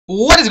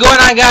What is going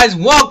on, guys?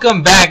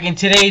 Welcome back. In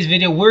today's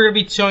video we're going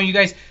to be showing you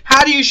guys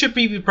how you should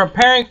be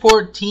preparing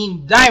for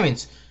Team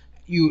Diamonds.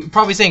 You're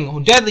probably saying, oh,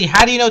 Deadly,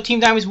 how do you know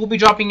Team Diamonds will be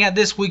dropping at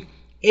this week?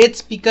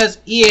 It's because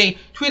EA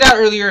tweeted out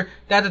earlier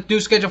that the new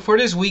schedule for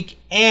this week,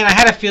 and I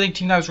had a feeling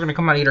Team Diamonds were going to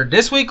come out either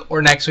this week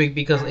or next week,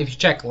 because if you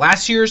check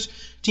last year's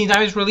Team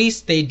Diamonds release,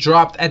 they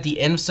dropped at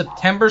the end of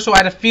September. So I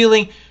had a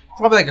feeling,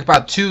 probably like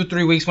about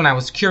 2-3 weeks, when I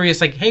was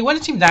curious, like, hey, when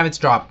did Team Diamonds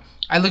drop?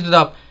 I looked it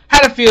up.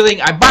 Had a feeling.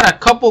 I bought a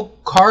couple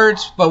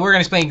cards, but we're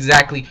going to explain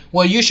exactly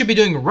what you should be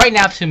doing right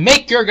now to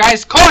make your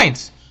guys'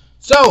 coins.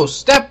 So,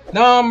 step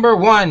number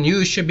 1,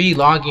 you should be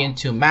logging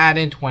into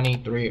Madden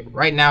 23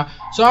 right now.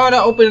 So, I'm going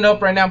to open it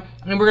up right now,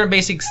 and we're going to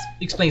basically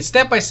explain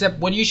step by step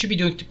what you should be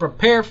doing to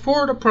prepare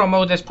for the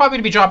promo that's probably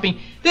going to be dropping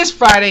this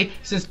Friday,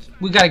 since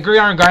we got a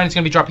Gridiron Garden. It's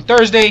going to be dropping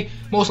Thursday,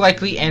 most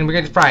likely, and we're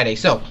going to Friday.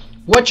 So,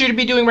 what you're going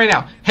to be doing right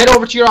now, head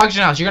over to your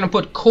auction house. You're going to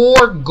put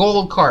core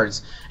gold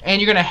cards, and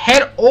you're going to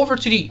head over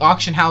to the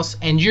auction house,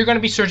 and you're going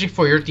to be searching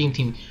for your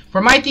team. For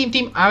my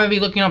team, I'm going to be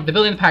looking up the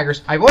building the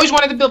Packers. I've always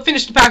wanted to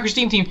finish the Packers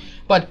team,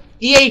 but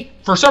EA,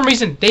 for some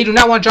reason, they do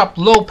not want to drop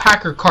low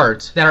Packer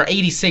cards that are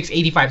 86,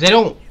 85. They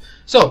don't.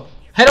 So,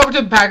 head over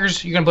to the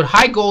Packers. You're going to put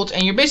high golds,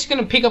 and you're basically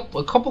going to pick up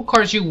a couple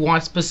cards you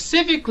want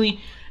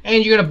specifically,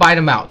 and you're going to buy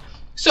them out.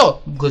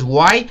 So, because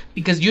why?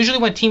 Because usually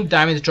when Team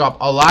Diamonds drop,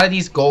 a lot of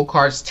these gold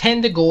cards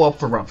tend to go up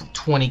for roughly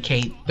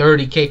 20k,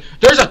 30k.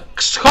 There's a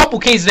couple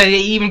cases that they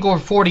even go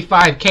for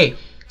 45k.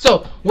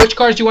 So, which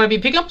cards do you want to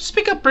be picking up? Just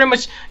pick up pretty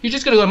much. You're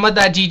just going to go to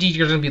mud.gg.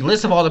 You're going to be a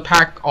list of all the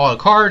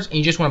cards, and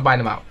you just want to buy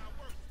them out.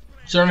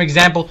 So, for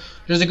example,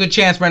 there's a good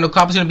chance Randall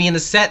Cobb is going to be in the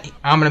set.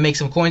 I'm going to make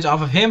some coins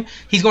off of him.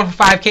 He's going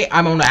for 5k.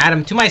 I'm going to add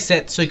him to my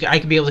set so I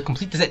can be able to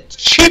complete the set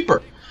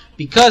cheaper,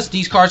 because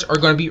these cards are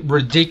going to be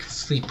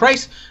ridiculously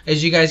priced.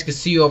 As you guys can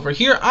see over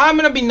here, I'm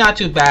going to be not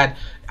too bad.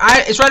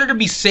 It's rather to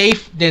be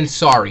safe than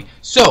sorry.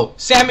 So,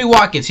 Sammy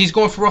Watkins, he's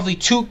going for roughly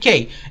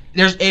 2k.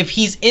 If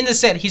he's in the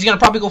set, he's going to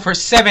probably go for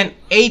 7,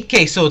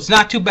 8k. So, it's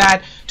not too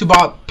bad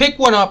to pick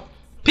one up,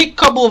 pick a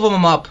couple of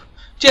them up,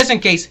 just in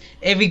case.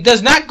 If he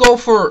does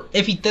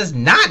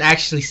not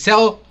actually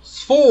sell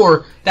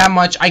for that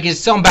much, I can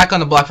sell him back on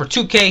the block for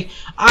 2k.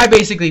 I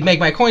basically make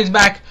my coins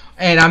back,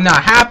 and I'm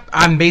not happy.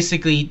 I'm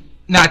basically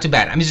not too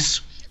bad.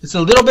 It's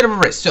a little bit of a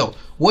risk. So,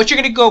 what you're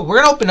going to go,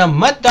 we're going to open up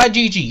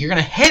mut.gg. You're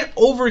going to head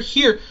over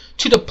here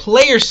to the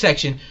player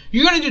section.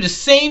 You're going to do the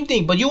same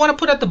thing, but you want to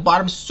put at the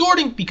bottom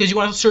sorting, because you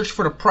want to search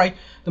for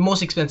the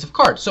most expensive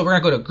card. So, we're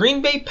going to go to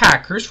Green Bay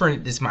Packers, for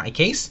this is my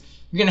case.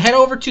 You're going to head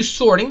over to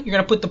sorting. You're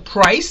going to put the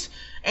price,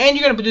 and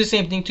you're going to do the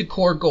same thing to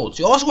core golds.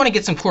 You also want to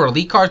get some core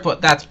elite cards,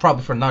 but that's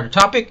probably for another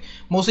topic.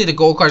 Mostly the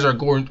gold cards are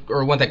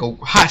ones that go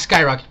high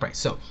skyrocket price.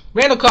 So,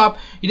 Randall Cobb,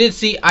 you did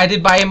see I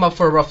did buy him up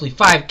for roughly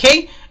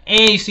 5k.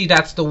 And you see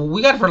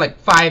we got it for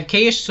like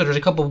 5k-ish, so there's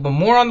a couple of them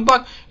more on the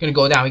block. You're going to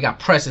go down. We got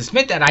Preston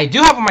Smith that I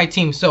do have on my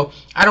team, so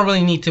I don't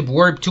really need to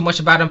worry too much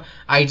about him.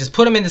 I just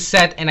put him in the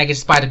set, and I can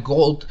just buy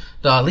the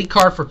elite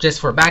card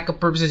for backup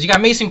purposes. You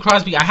got Mason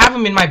Crosby. I have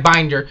him in my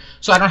binder,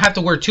 so I don't have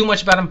to worry too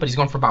much about him, but he's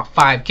going for about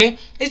 5k.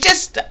 It's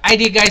just, the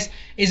idea, guys,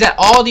 is that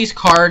all these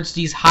cards,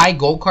 these high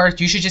gold cards,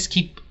 you should just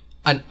keep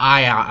an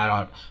eye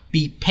out,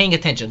 be paying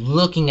attention,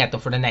 looking at them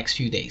for the next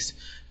few days.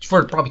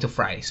 For probably till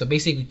Friday. So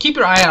basically, keep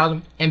your eye out on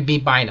them and be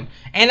buying them.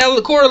 And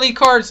the core elite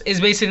cards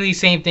is basically the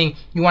same thing.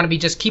 You want to be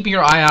just keeping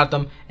your eye out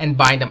on them and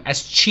buying them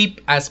as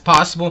cheap as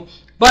possible.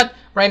 But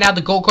right now,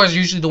 the gold cards are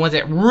usually the ones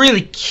that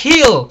really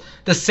kill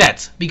the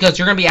sets, because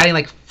you're going to be adding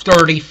like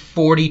 30,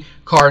 40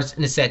 cards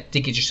in the set to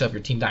get yourself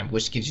your Team Diamond,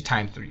 which gives you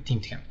time for your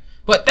team time.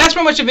 But that's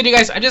pretty much the video,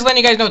 guys. I'm just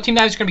letting you guys know Team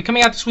Diamond is going to be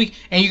coming out this week,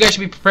 and you guys should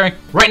be preparing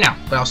right now.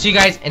 But I'll see you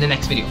guys in the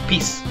next video.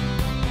 Peace.